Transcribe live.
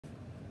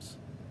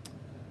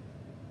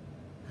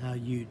How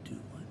you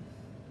doing?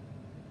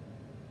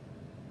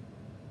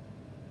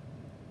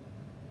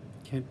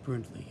 Kent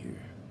Brindley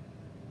here.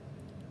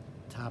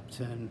 Top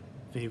 10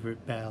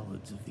 favorite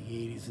ballads of the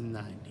 80s and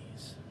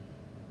 90s.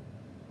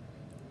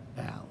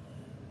 Ballads.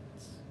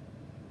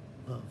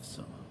 Love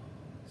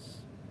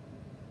songs.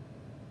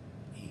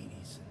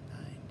 80s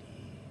and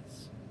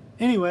 90s.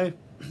 Anyway.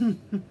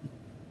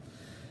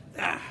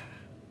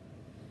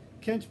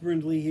 Kent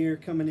Brindley here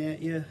coming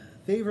at you.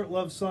 Favorite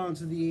love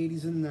songs of the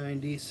 80s and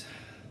 90s.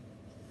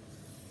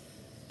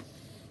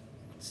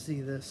 Let's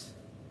see this.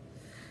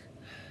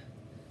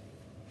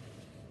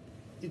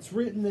 It's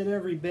written that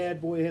every bad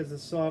boy has a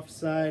soft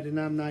side, and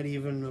I'm not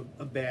even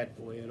a bad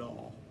boy at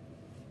all.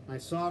 My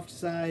soft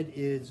side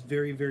is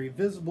very, very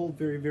visible,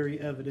 very, very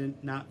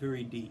evident, not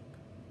very deep.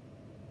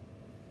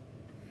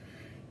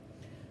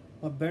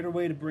 What better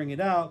way to bring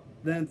it out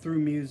than through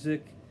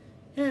music?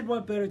 And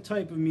what better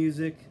type of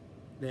music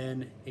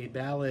than a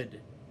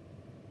ballad?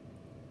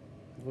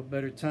 What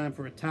better time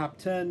for a top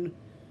 10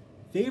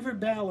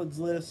 favorite ballads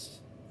list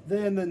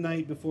than the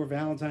night before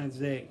Valentine's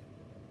Day?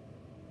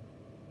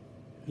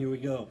 Here we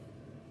go.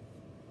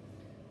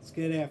 Let's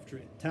get after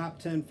it. Top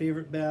 10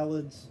 favorite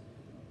ballads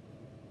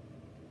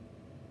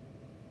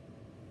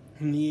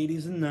in the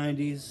 80s and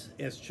 90s,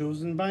 as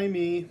chosen by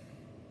me.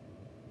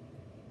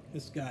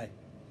 This guy.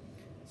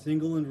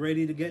 Single and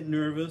ready to get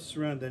nervous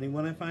around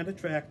anyone I find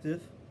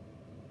attractive.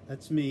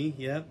 That's me,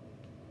 yep.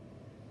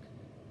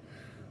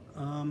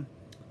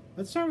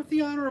 Let's start with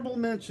the honorable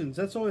mentions.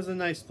 That's always a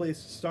nice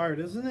place to start,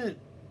 isn't it?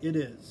 It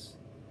is.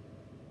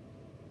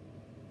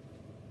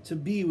 To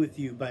Be With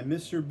You by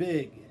Mr.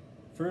 Big.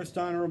 First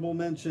honorable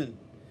mention.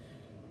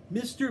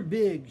 Mr.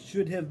 Big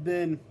should have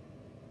been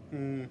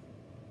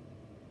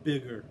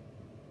bigger.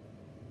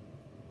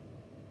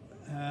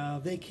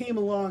 They came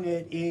along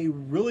at a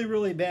really,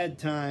 really bad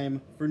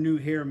time for new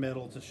hair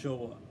metal to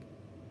show up.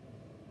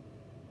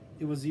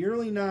 It was the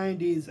early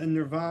 90s, and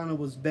Nirvana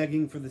was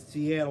begging for the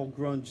Seattle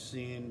grunge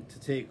scene to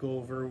take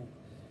over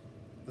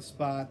the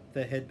spot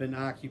that had been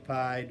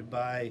occupied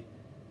by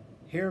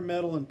hair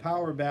metal and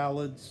power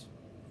ballads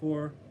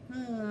for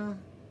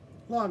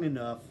long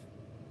enough.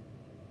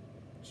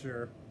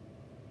 Sure.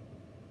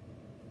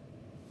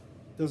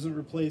 Doesn't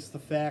replace the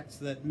facts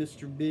that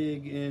Mr.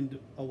 Big and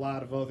a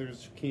lot of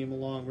others came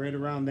along right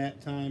around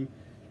that time.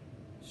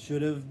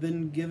 Should have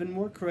been given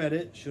more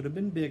credit, should have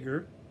been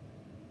bigger.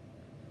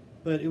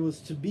 But it was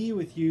To Be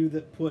With You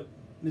that put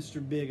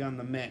Mr. Big on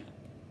the map.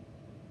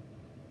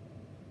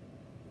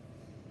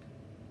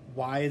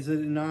 Why is it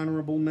an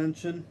honorable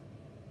mention?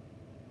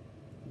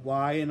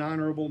 Why an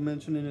honorable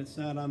mention and it's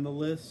not on the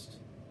list?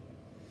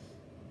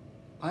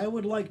 I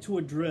would like to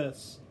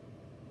address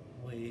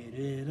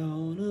waited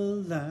on a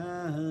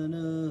line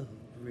of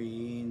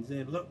greens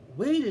and look,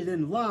 waited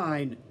in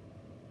line.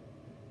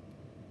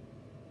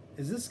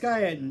 Is this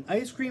guy at an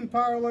ice cream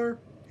parlor,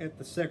 at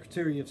the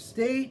Secretary of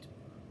State,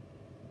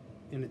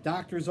 in a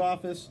doctor's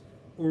office,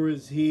 or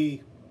is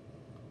he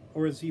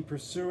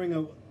pursuing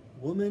a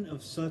woman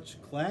of such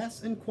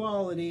class and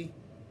quality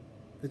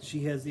that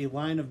she has a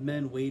line of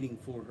men waiting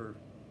for her?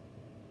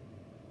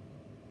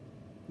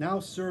 Now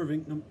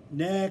serving.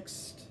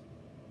 Next.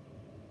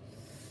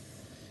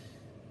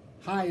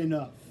 High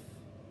Enough.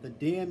 The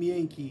Damn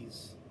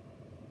Yankees.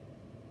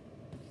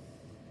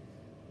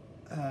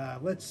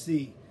 Let's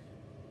see.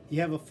 You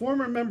have a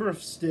former member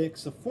of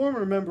Styx, a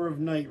former member of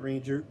Night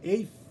Ranger,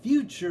 a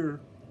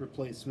future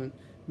replacement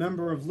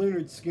member of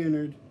Lynyrd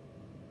Skynyrd,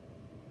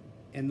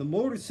 and the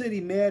Motor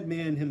City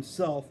Madman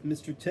himself,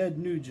 Mr. Ted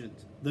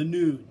Nugent, the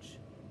Nuge.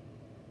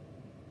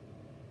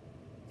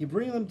 You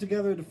bring them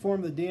together to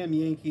form the Damn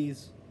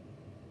Yankees,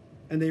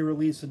 and they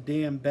release a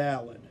damn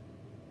ballad.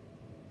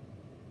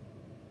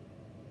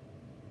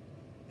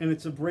 And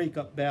it's a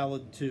breakup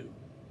ballad, too.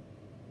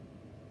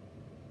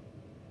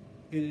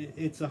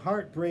 It's a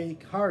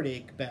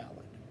heartache ballad.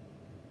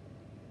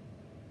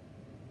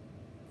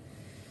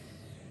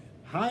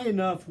 High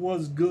Enough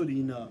was good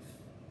enough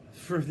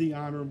for the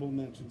honorable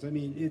mentions. I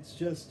mean, it's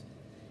just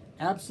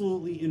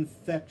absolutely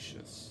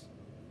infectious,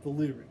 the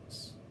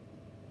lyrics.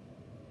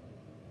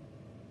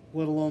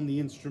 Let alone the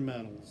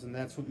instrumentals, and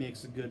that's what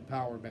makes a good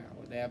power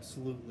ballad,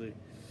 absolutely.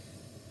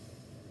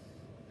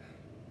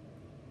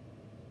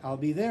 I'll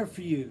Be There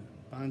For You,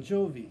 Bon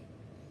Jovi.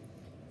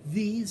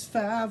 These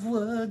 5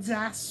 words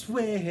I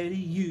swear to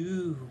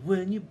you,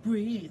 when you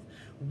breathe,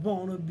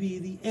 wanna be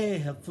the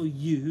air for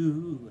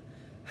you.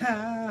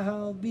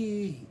 I'll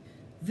be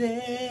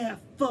there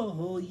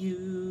for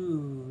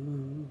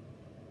you.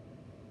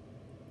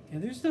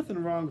 And there's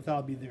nothing wrong with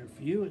I'll Be There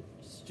For You.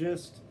 It's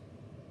just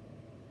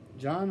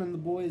John and the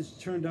boys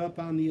turned up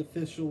on the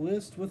official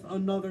list with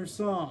another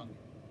song.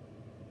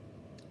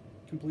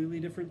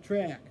 Completely different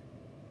track.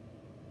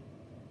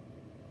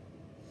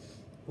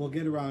 We'll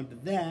get around to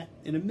that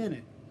in a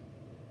minute.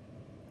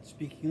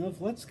 Speaking of,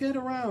 let's get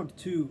around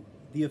to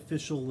the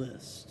official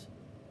list.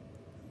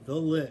 The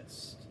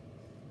list.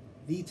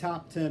 The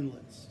top 10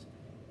 list.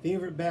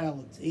 Favorite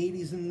ballads,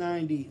 80s and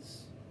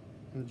 90s.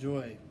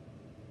 Enjoy.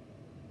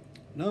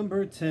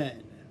 Number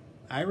 10.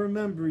 I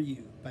Remember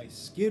You by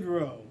Skid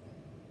Row.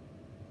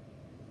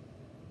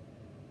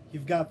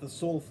 You've got the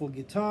soulful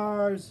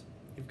guitars,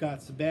 you've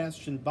got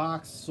Sebastian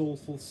Bach's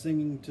soulful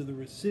singing to the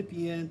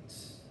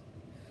recipient,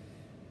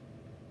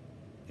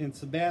 and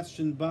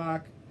Sebastian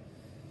Bach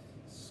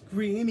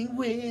screaming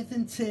with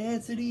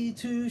intensity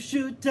to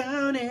shoot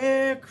down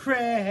aircraft,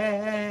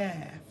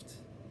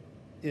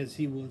 as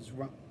he was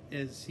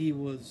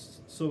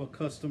so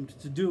accustomed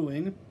to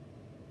doing.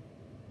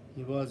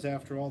 He was,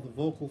 after all, the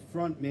vocal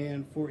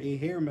frontman for a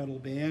hair metal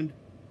band.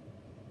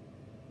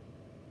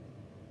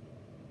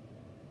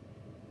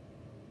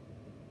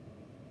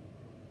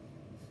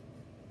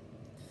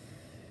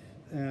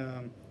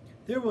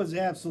 There was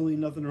absolutely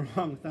nothing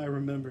wrong with I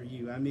Remember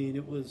You. I mean,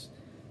 it was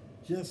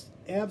just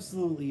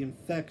absolutely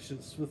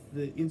infectious with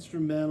the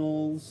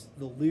instrumentals,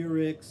 the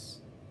lyrics,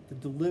 the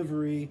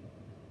delivery.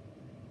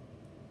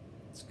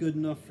 It's good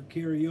enough for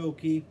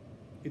karaoke.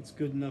 It's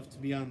good enough to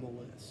be on the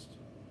list.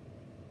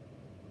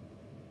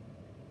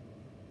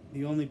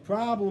 The only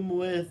problem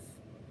with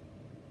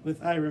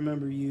I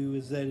Remember You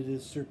is that it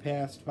is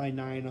surpassed by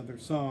 9 other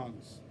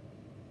songs.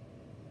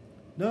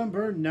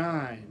 Number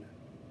 9.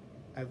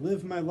 I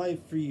Live My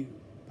Life For You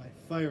by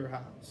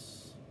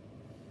Firehouse.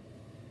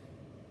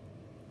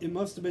 It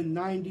must have been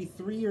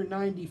 93 or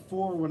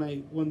 94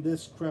 when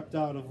this crept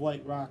out of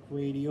light rock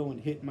radio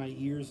and hit my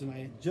ears, and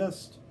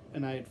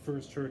I had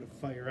first heard of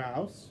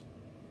Firehouse.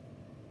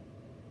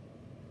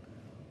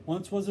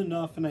 Once was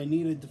enough, and I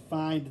needed to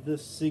find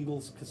this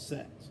singles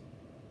cassette.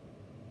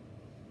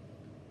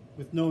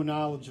 With no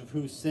knowledge of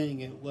who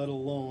sang it, let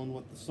alone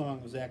what the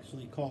song was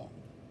actually called.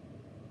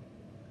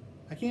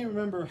 I can't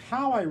remember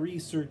how I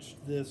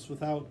researched this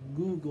without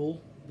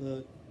Google,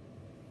 but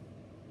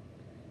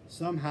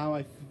somehow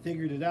I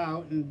figured it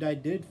out, and I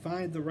did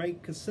find the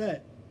right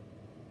cassette.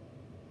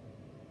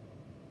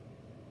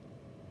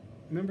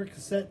 Remember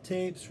cassette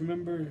tapes?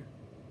 Remember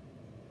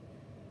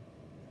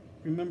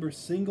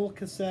single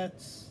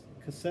cassettes?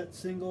 Cassette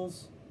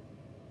singles?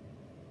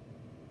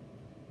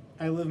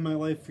 I Live My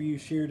Life For You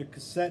shared a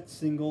cassette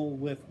single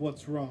with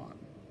What's Wrong.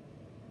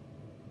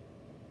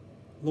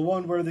 The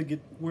one where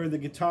the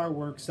guitar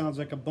work sounds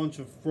like a bunch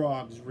of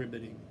frogs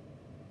ribbiting.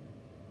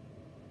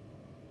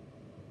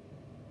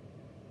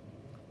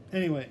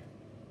 Anyway,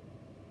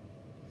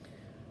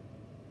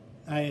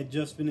 I had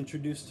just been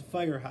introduced to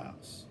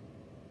Firehouse,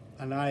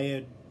 and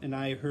I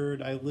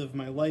heard I Live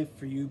My Life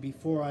For You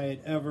before I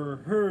had ever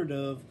heard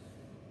of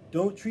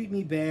Don't Treat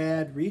Me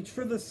Bad, Reach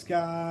for the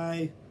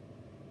Sky,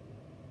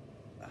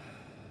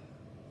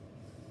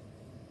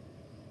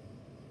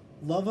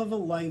 Love of a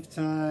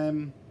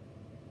Lifetime,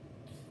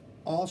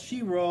 All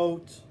She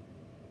Wrote,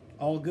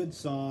 all good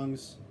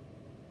songs.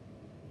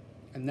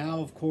 And now,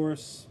 of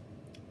course,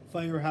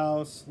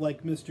 Firehouse,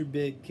 like Mr.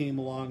 Big, came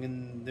along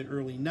in the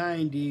early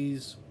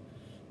 90s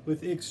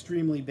with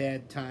extremely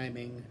bad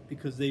timing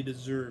because they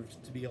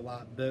deserved to be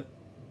to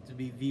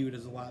be viewed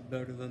as a lot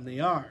better than they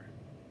are.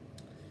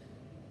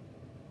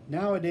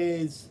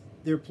 Nowadays,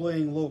 they're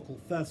playing local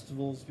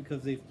festivals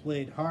because they've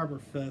played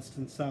Harborfest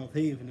in South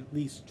Haven at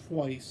least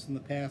twice in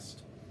the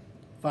past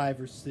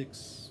 5 or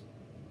 6.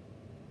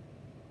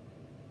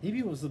 Maybe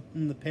it was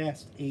in the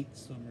past 8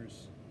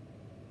 summers.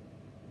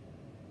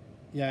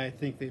 Yeah, I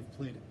think they've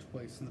played it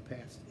twice in the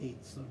past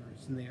 8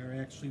 summers, and they are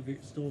actually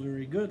still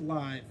very good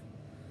live.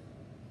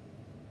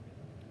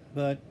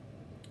 But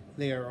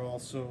they are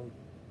also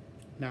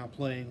now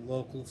playing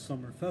local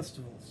summer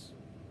festivals.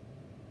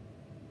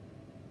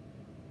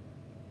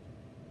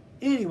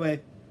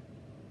 Anyway,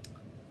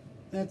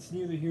 that's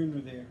neither here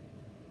nor there.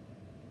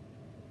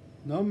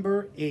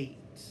 Number 8.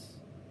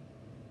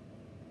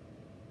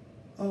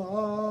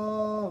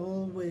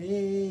 Always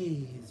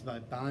by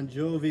Bon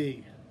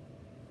Jovi.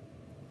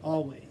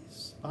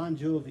 Always. Bon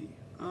Jovi.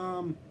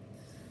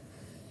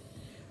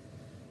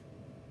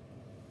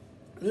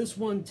 This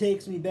one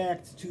takes me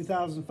back to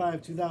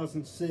 2005,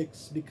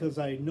 2006 because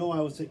I know I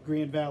was at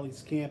Grand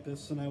Valley's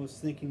campus and I was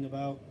thinking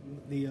about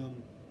the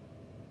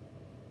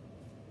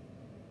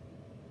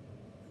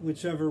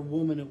whichever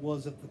woman it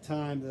was at the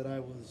time that I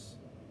was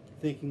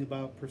thinking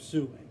about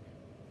pursuing.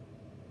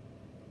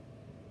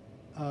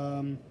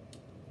 I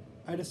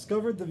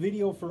discovered the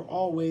video for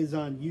Always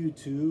on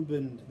YouTube,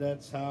 and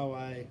that's how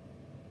I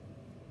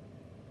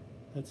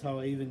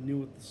even knew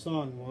what the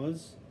song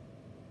was.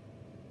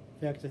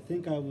 In fact, I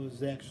think I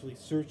was actually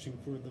searching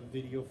for the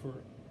video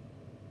for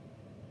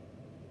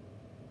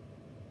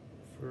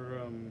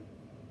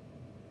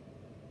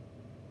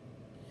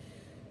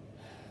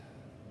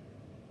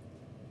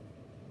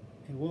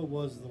and what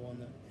was the one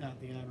that got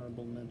the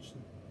honorable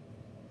mention?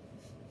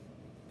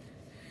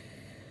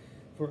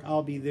 For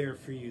I'll Be There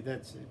For You,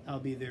 that's it. I'll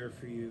Be There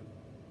For You.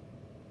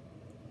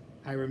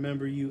 I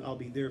Remember You, I'll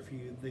Be There For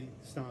You. They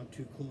sound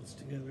too close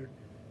together.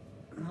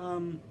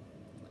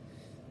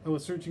 I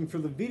was searching for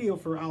the video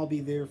for I'll Be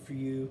There For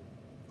You.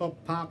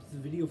 Up popped the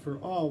video for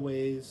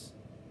Always.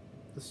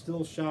 The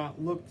still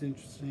shot looked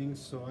interesting,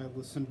 so I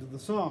listened to the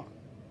song.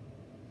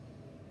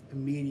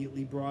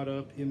 Immediately brought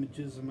up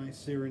images of my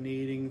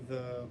serenading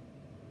the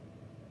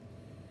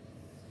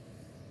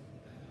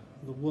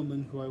the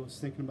woman who I was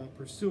thinking about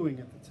pursuing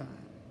at the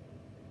time.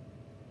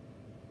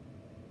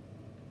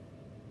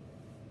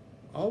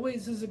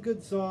 Always is a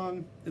good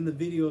song, and the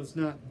video is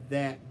not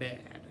that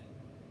bad.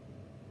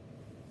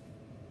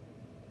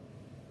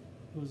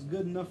 It was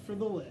good enough for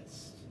the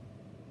list.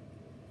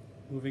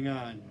 Moving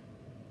on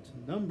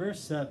to number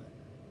 7.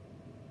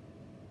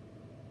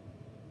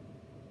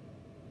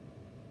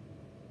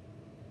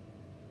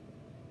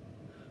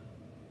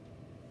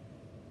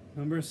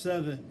 Number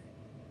 7,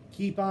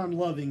 Keep On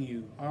Loving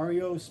You,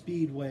 REO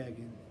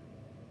Speedwagon.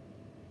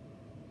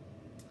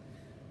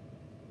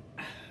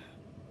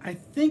 I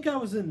think I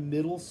was in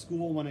middle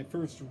school when I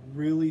first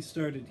really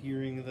started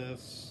hearing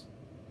this,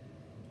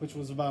 which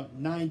was about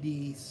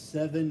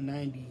 97,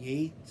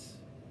 98.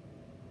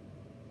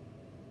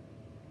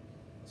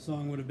 The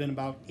song would have been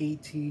about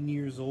 18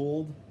 years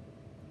old.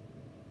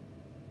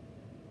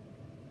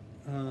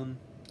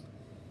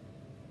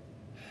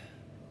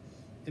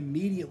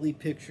 Immediately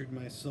pictured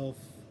myself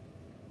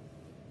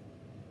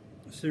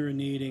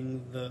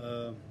serenading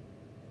the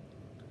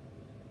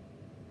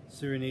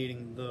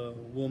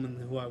woman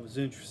who I was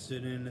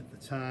interested in at the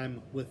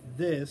time with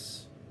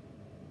this,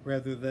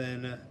 rather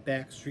than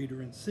Backstreet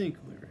or NSYNC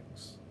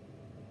lyrics.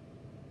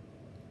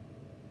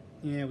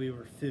 Yeah, we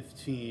were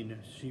 15.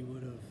 She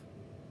would have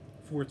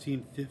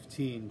 14,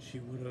 15. She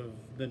would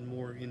have been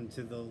more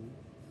into the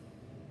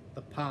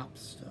pop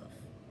stuff.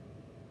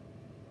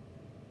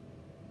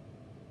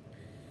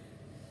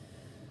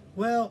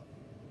 Well,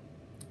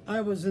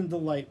 I was into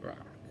light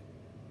rock,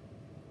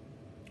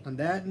 and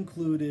that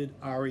included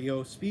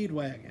REO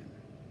Speedwagon,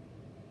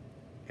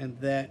 and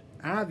that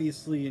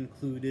obviously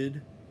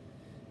included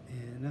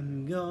And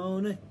I'm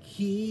gonna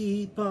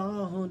keep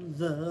on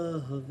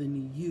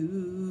loving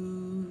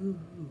you,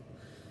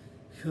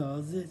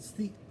 'cause it's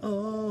the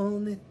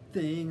only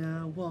thing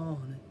I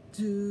wanna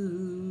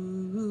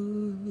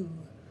do.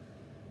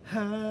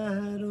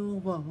 I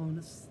don't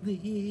wanna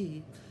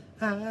sleep,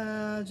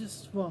 I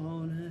just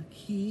wanna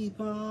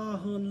keep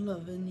on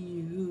loving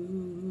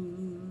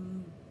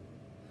you.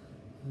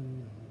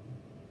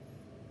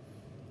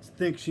 To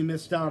think she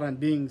missed out on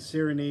being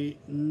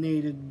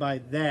serenaded by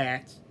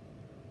that,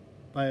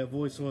 by a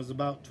voice that was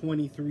about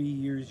 23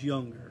 years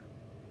younger.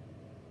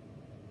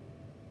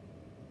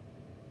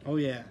 Oh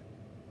yeah.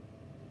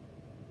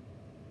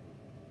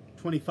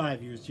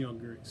 25 years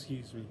younger,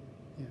 excuse me.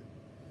 Yeah.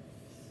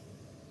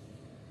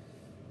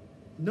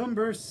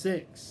 Number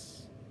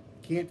 6.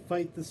 Can't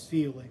Fight This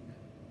Feeling.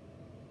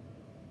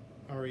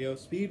 REO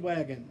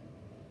Speedwagon.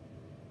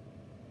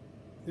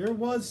 There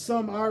was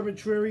some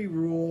arbitrary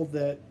rule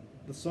that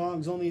the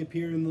songs only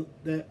appear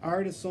that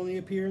artists only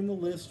appear in the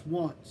list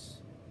once.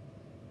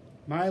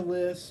 My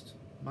list,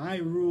 my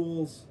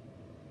rules,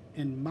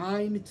 and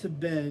mine to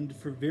bend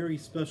for very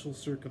special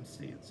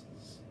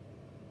circumstances.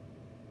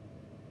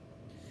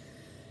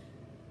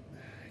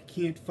 I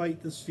can't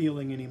fight this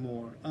feeling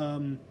anymore.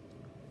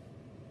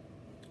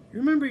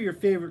 Remember your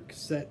favorite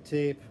cassette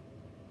tape?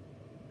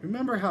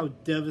 Remember how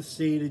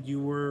devastated you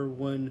were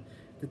when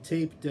the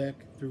tape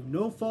deck, through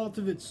no fault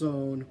of its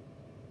own,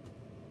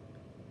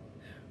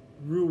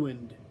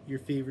 ruined your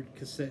favorite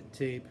cassette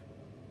tape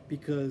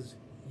because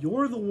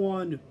you're the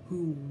one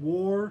who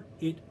wore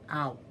it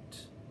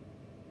out.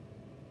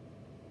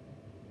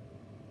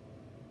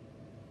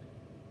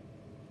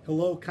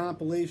 Hello,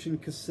 compilation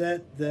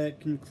cassette that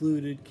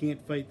concluded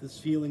Can't Fight This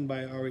Feeling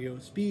by REO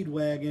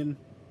Speedwagon,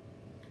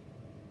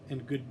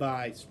 and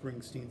goodbye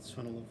Springsteen's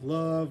Funnel of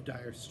Love,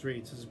 Dire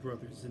Straits'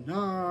 Brothers in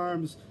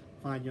Arms,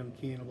 Fine Young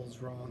Cannibals,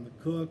 Raw and the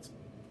Cooked.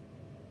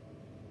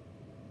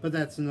 But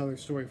that's another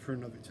story for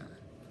another time.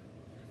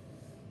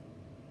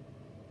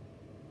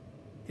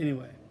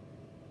 Anyway,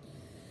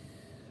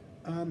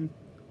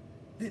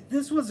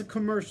 this was a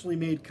commercially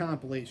made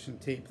compilation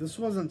tape. This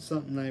wasn't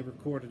something I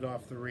recorded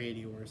off the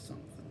radio or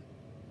something.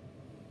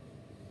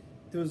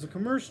 It was a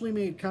commercially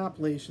made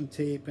compilation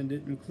tape, and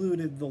it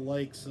included the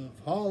likes of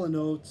Hall &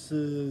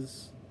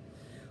 Oates'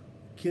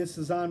 Kiss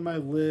Is On My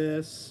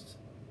List,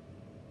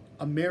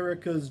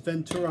 America's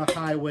Ventura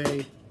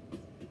Highway,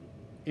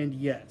 and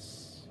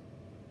yes,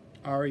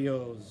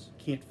 REO's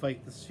Can't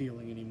Fight This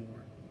Feeling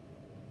Anymore.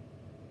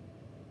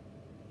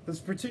 This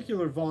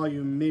particular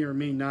volume may or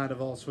may not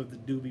have also had the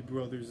Doobie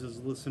Brothers as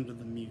Listen to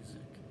the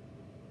Music.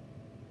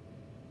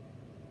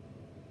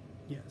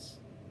 Yes.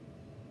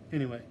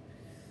 Anyway.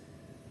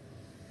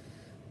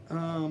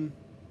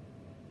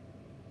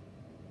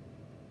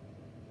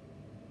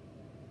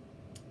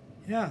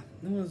 Yeah,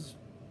 it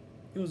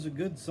was a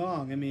good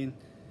song. I mean,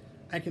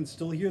 I can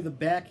still hear the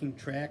backing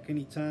track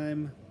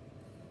anytime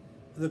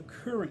the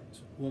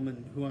current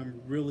woman who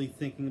I'm really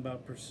thinking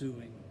about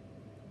pursuing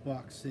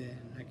walks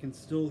in. I can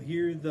still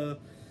hear the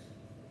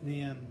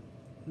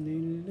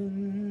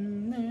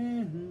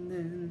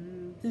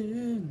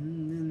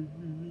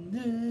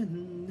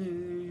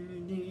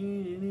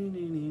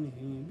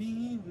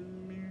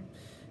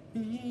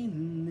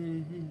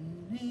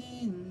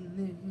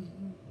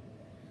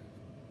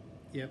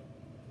yep.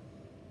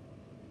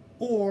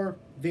 Or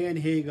Van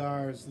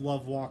Hagar's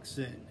Love Walks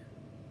In.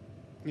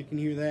 I can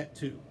hear that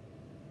too.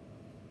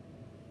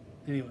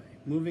 Anyway,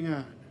 moving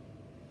on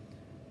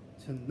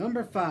to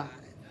number 5.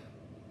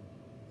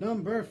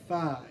 Number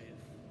 5.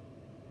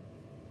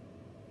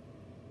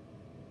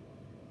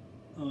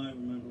 Oh, I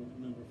remember what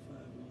number 5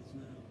 was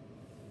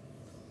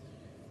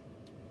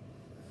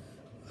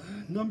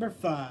now. Number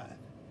 5.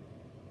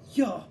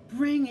 You're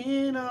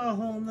bringing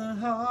on the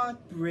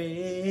heartbreak.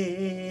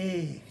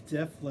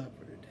 Def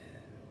Leppard.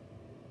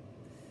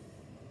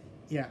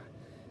 Yeah.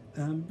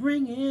 I'm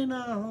bringing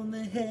on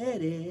the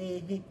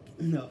headache.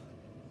 No.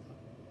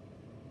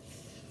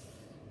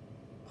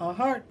 A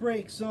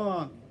heartbreak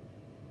song.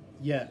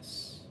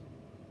 Yes.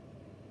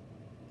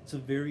 It's a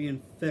very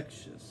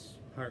infectious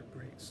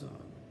heartbreak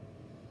song.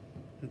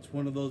 It's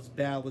one of those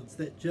ballads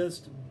that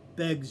just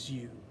begs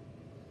you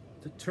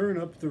to turn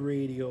up the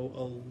radio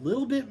a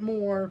little bit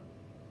more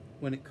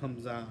when it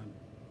comes on.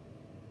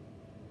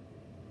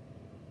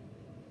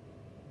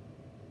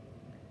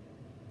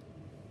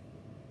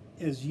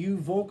 As you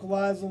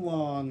vocalize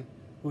along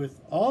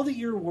with all that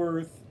you're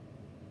worth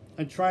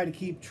and try to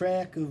keep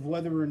track of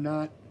whether or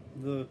not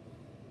the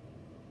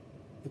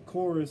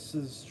chorus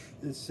is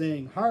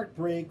saying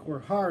heartbreak or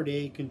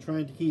heartache and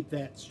trying to keep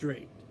that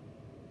straight.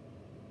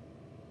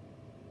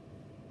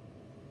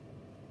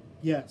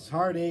 Yes,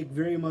 heartache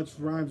very much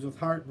rhymes with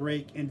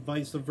heartbreak and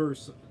vice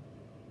versa.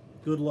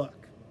 Good luck.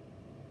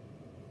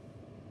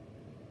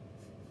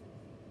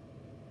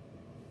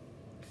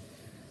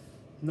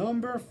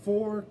 Number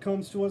 4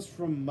 comes to us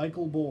from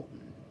Michael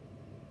Bolton.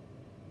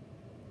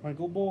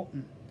 Michael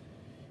Bolton.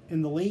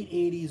 In the late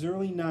 80s,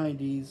 early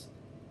 90s,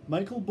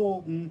 Michael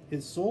Bolton,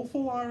 his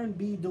soulful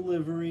R&B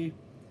delivery,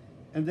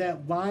 and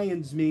that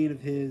lion's mane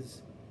of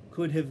his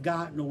could have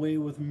gotten away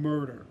with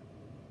murder.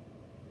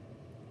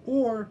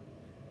 Or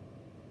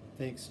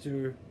thanks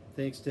to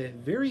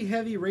very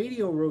heavy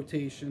radio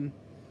rotation,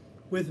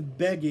 with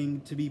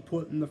begging to be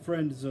put in the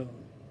friend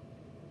zone.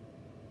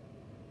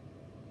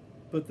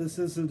 But this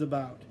isn't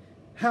about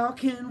how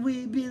can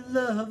we be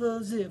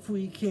lovers if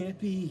we can't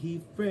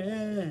be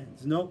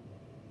friends. Nope.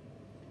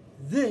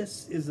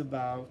 This is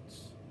about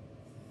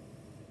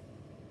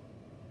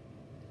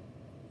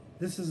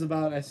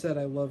I said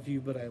I love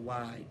you, but I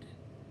lied.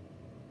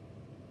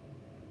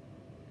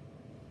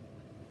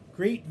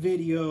 Great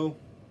video.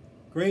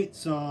 Great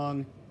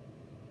song,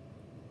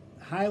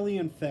 highly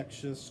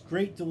infectious,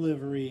 great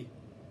delivery.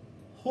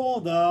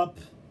 Hold up.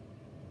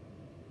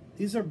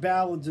 These are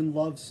ballads and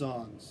love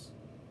songs.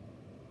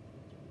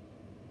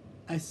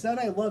 I said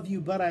I love you,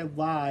 but I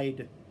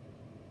lied.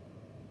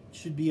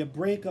 Should be a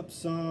breakup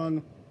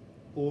song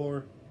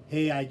or,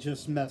 hey, I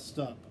just messed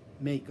up,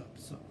 makeup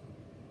song.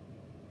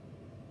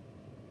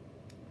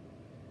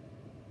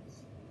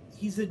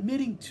 He's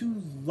admitting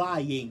to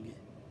lying.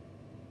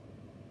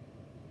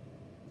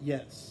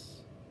 Yes.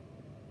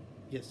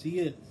 Yes, he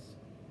is.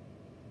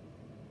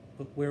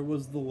 But where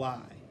was the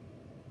lie?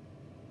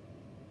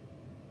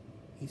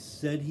 He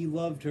said he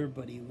loved her,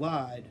 but he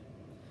lied.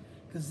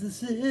 'Cause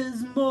this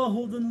is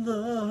more than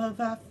love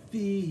I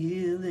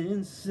feel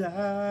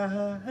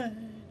inside.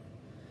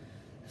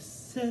 I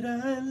said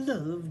I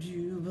loved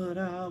you, but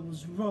I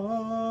was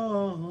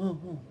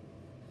wrong.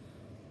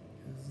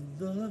 'Cause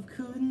love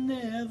could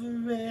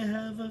never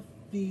ever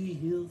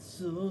feel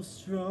so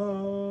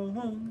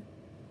strong.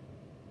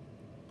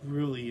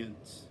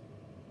 Brilliant.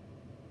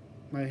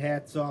 My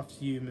hat's off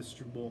to you,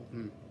 Mr.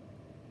 Bolton.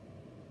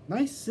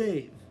 Nice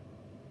save.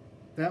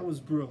 That was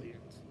brilliant.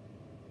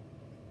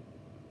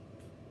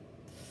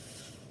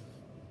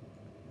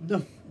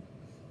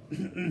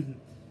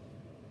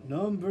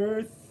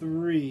 Number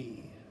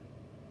 3.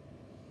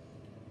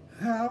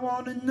 I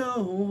want to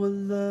know what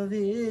love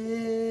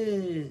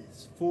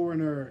is.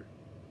 Foreigner.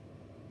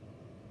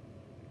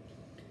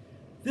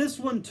 This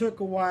one took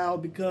a while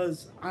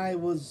because I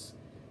was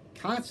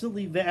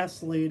constantly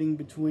vacillating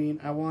between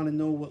I want to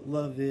know what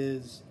love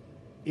is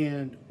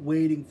and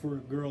waiting for a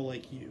girl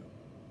like you.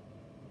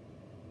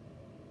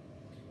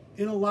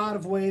 In a lot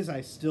of ways,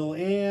 I still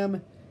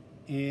am,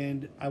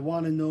 and I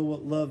want to know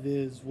what love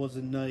is was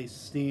a nice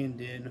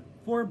stand-in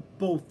for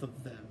both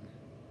of them.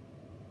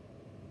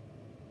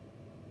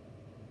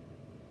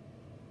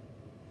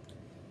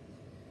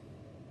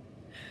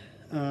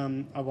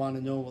 I want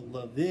to know what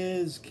love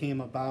is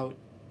came about.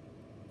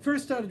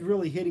 First started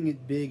really hitting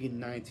it big in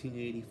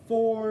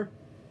 1984.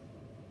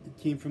 It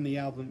came from the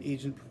album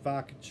Agent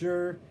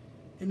Provocateur,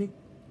 and it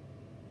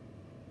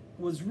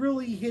was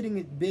really hitting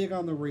it big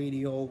on the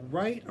radio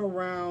right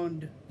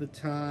around the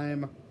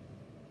time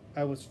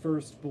I was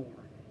first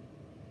born.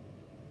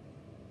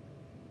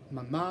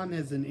 My mom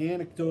has an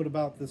anecdote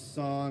about this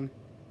song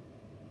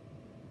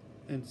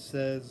and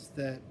says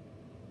that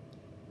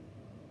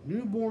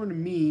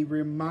newborn me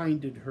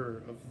reminded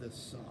her of this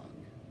song.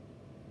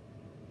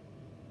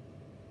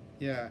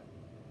 Yeah,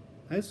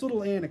 nice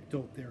little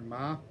anecdote there,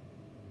 Ma.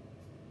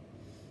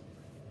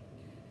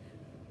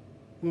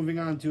 Moving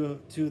on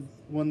to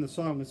when the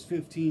song was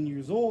 15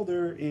 years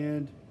older,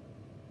 and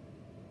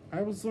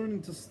I was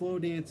learning to slow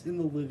dance in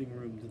the living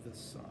room to this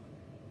song.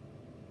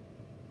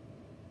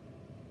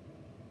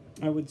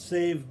 I would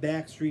save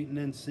Backstreet and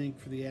NSYNC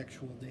for the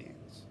actual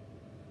dance.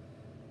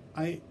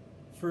 I,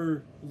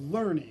 for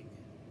learning,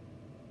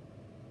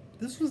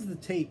 this was the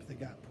tape that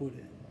got put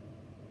in.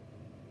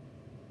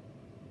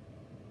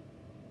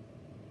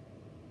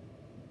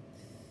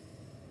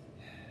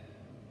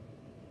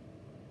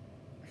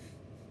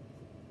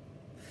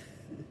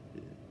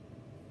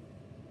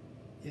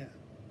 Yeah.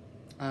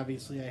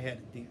 Obviously, I had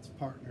a dance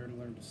partner to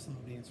learn to slow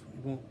dance.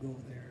 We won't go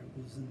there.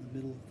 It was in the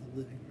middle of the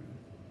living room.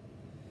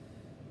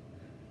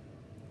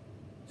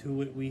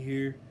 To it we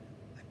hear,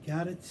 I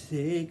gotta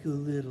take a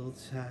little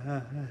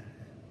time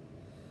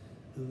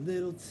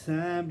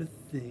to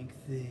think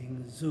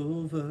things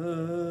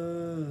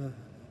over.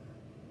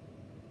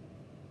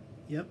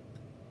 Yep.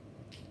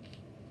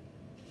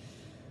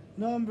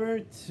 Number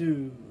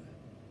 2.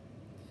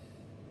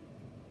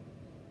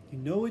 You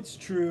know it's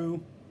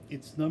true.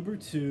 It's number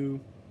 2.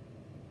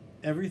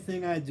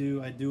 Everything I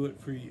do it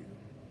for you.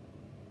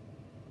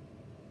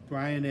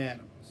 Bryan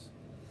Adams.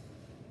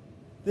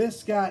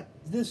 This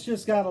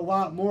just got a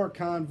lot more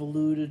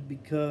convoluted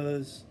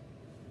because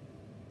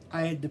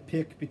I had to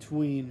pick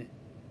between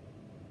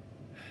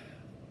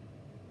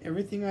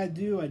Everything I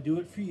do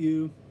it for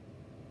you,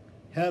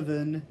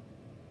 Heaven,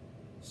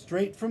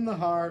 Straight from the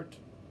Heart,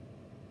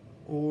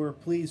 or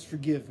Please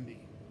Forgive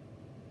Me.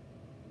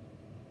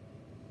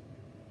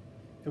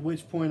 At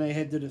which point I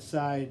had to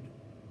decide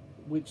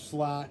which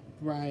slot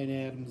Bryan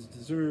Adams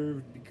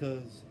deserved,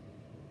 because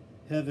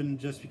Heaven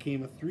just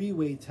became a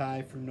 3-way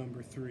tie for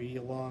number 3,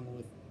 along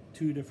with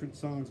 2 different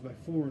songs by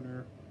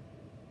Foreigner.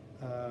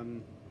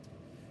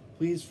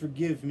 Please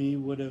Forgive Me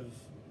would have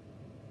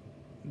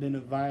been a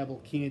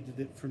viable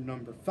candidate for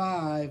number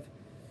 5.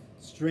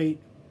 Straight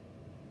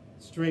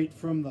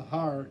from the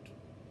Heart,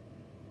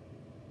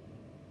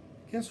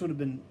 I guess could have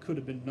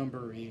been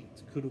number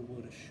 8. Coulda,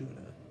 woulda,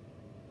 shoulda.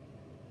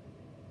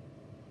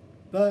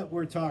 But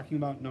we're talking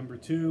about number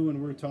 2,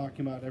 and we're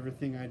talking about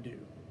Everything I Do.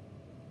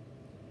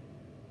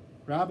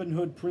 Robin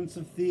Hood, Prince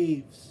of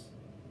Thieves.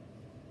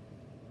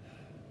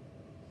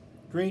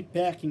 Great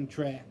backing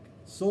track,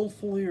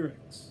 soulful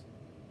lyrics,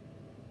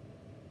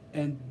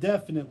 and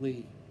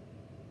definitely,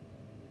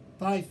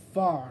 by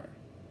far,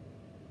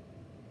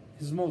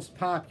 his most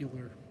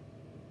popular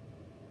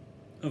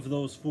of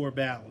those 4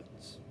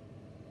 ballads.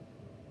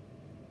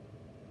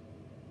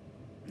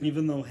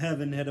 Even though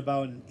Heaven had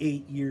about an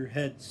 8-year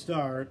head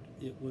start,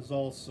 it was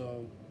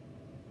also,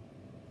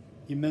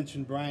 you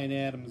mentioned Bryan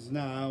Adams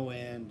now,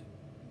 and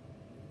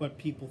what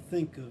people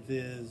think of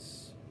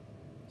is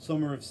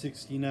Summer of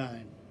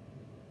 '69,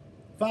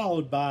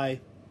 followed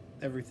by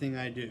Everything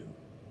I Do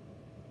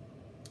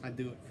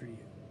it for you.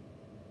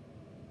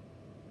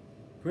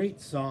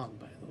 Great song,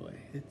 by the way.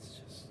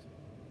 It's just,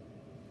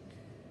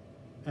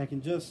 I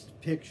can just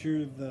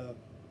picture the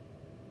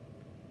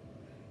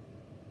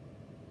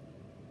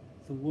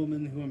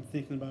woman who I'm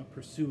thinking about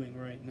pursuing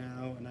right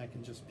now, and I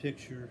can just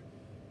picture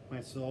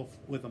myself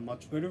with a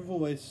much better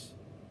voice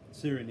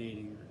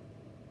serenading her.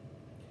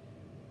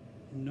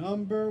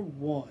 Number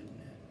 1,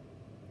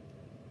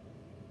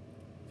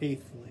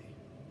 Faithfully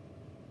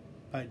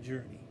by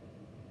Journey.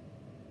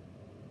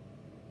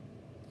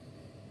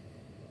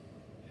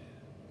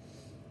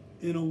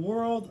 In a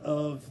world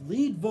of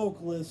lead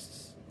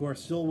vocalists who are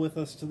still with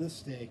us to this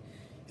day,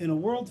 in a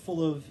world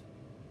full of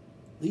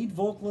lead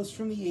vocalists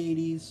from the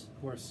 80s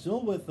who are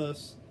still with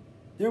us,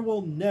 there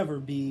will never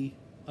be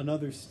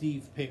another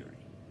Steve Perry.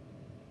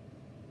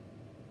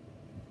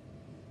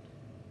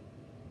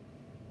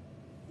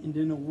 And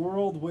in a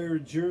world where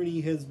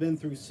Journey has been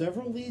through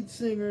several lead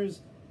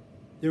singers,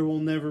 there will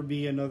never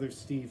be another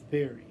Steve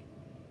Perry.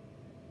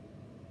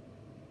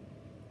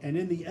 And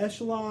in the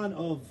echelon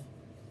of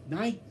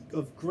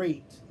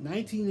great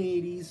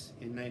 1980s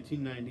and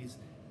 1990s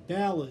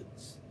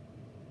ballads,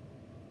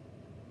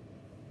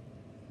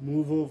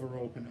 Move Over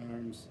Open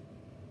Arms,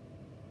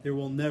 there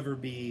will never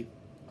be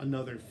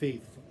another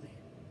Faithfully.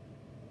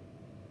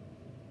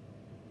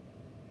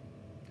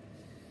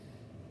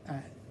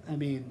 I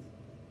mean,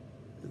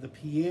 the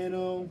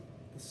piano,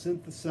 the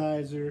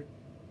synthesizer,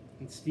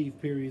 and Steve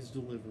Perry's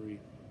delivery.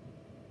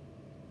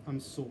 I'm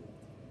sold.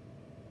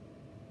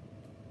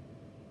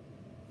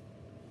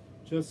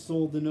 Just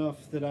sold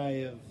enough that I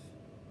have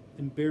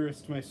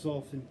embarrassed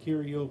myself in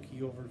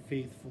karaoke over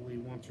Faithfully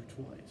once or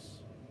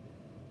twice.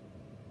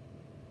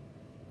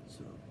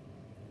 So,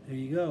 there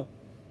you go.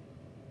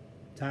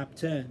 Top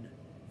 10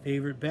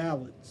 favorite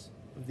ballads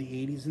of the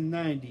 80s and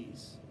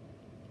 90s.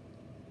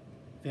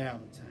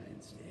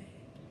 Valentines Day.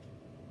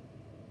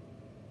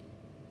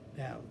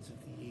 Ballads of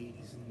the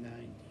 80s and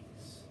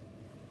 90s.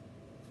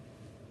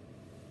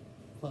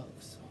 Love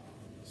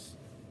songs.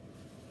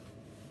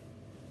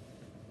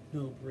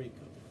 No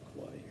breakup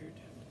required.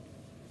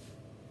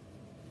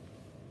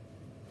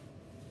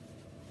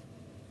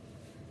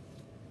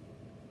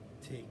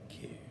 Take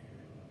care.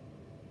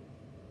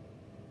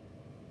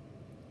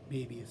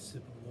 Maybe a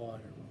sip of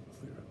water will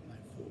clear up my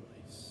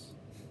voice.